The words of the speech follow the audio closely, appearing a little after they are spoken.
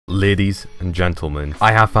ladies and gentlemen,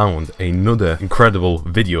 I have found another incredible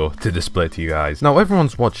video to display to you guys. Now,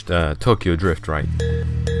 everyone's watched Tokyo Drift, right?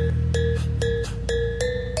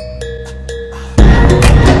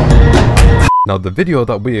 Now, the video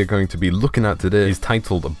that we are going to be looking at today is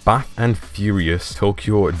titled Fast and Furious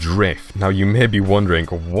Tokyo Drift. Now, you may be wondering,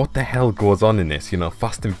 what the hell goes on in this? You know,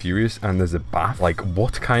 Fast and Furious and there's a bath? Like,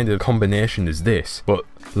 what kind of combination is this? But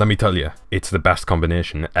let me tell you, it's the best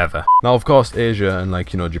combination ever. Now, of course, Asia and,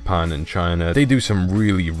 like, you know, Japan and China, they do some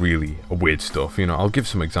really weird stuff. You know, I'll give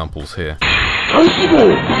some examples here.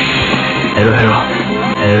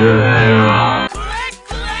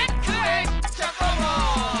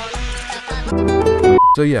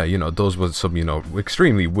 So yeah, you know, those were some, you know,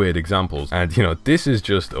 extremely weird examples, and you know, this is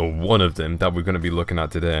just one of them that we're going to be looking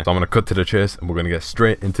at today. So I'm going to cut to the chase and we're going to get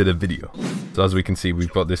straight into the video. So as we can see,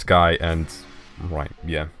 we've got this guy and right,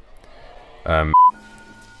 yeah.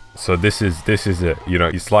 So this is it. You know,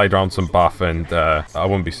 you slide around some bath and I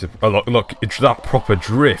wouldn't be oh, look, it's that proper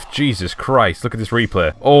drift. Jesus Christ, look at this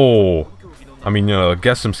replay. Oh, I mean, you know,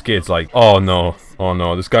 get some skids. Like, oh no,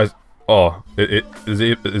 this guy's, oh, it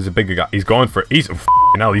is a bigger guy. He's going for it. He's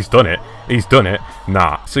hell, he's done it. He's done it.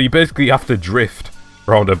 Nah. So you basically have to drift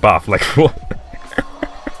around a bath. Like, what?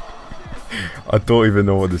 I don't even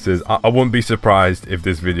know what this is. I wouldn't be surprised if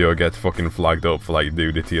this video gets fucking flagged up for like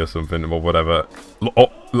nudity or something or whatever.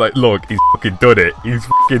 Oh, like, look, he's fucking done it. He's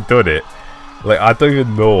fucking done it. Like, I don't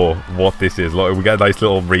even know what this is. Look, we get a nice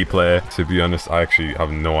little replay. To be honest, I actually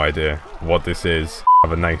have no idea what this is.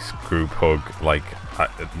 Have a nice group hug, like,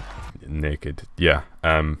 naked. Yeah.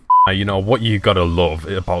 You know what you gotta love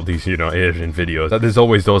about these, you know, Asian videos, that there's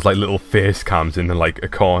always those like little face cams in like a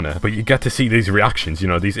corner, but you get to see these reactions, you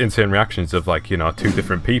know, these insane reactions of like, you know, two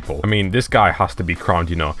different people. I mean, this guy has to be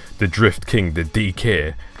crowned, you know, the Drift King, the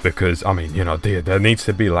DK, because I mean, you know, there needs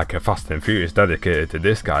to be like a Fast and Furious dedicated to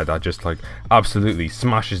this guy that just like absolutely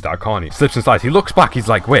smashes that corner. He slips and slides, he looks back, he's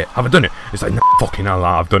like, wait, have I done it? It's like, no, fucking hell,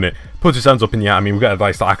 I've done it. Puts his hands up in the air. I mean, we got a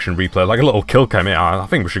nice action replay, like a little kill cam here. I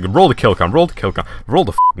think we should roll the kill cam, roll the kill cam, roll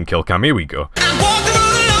the fucking kill cam. Here we go. I'm walking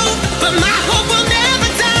all alone, but my hope will never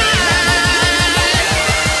die.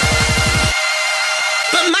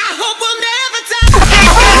 But my hope will never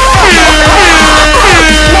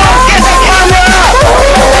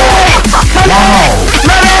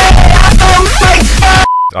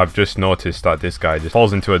die. I've just noticed that this guy just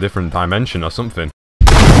falls into a different dimension or something.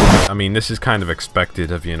 I mean, this is kind of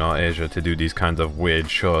expected of, you know, Asia to do these kinds of weird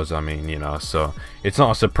shows. I mean, you know, so it's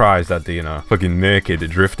not a surprise that they, you know, fucking naked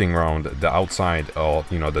drifting around the outside or,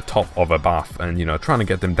 you know, the top of a bath and, you know, trying to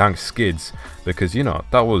get them dank skids, because, you know,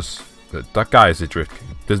 that guy is a Drift King.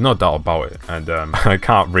 There's no doubt about it, and I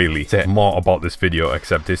can't really say more about this video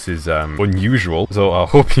except this is unusual. So I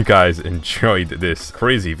hope you guys enjoyed this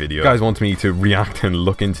crazy video. If you guys want me to react and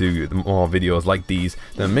look into more videos like these,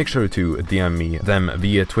 then make sure to DM me them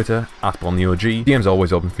via Twitter at BondTheOG. DM's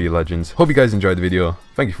always open for you legends. Hope you guys enjoyed the video.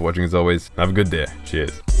 Thank you for watching as always. Have a good day.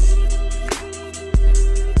 Cheers.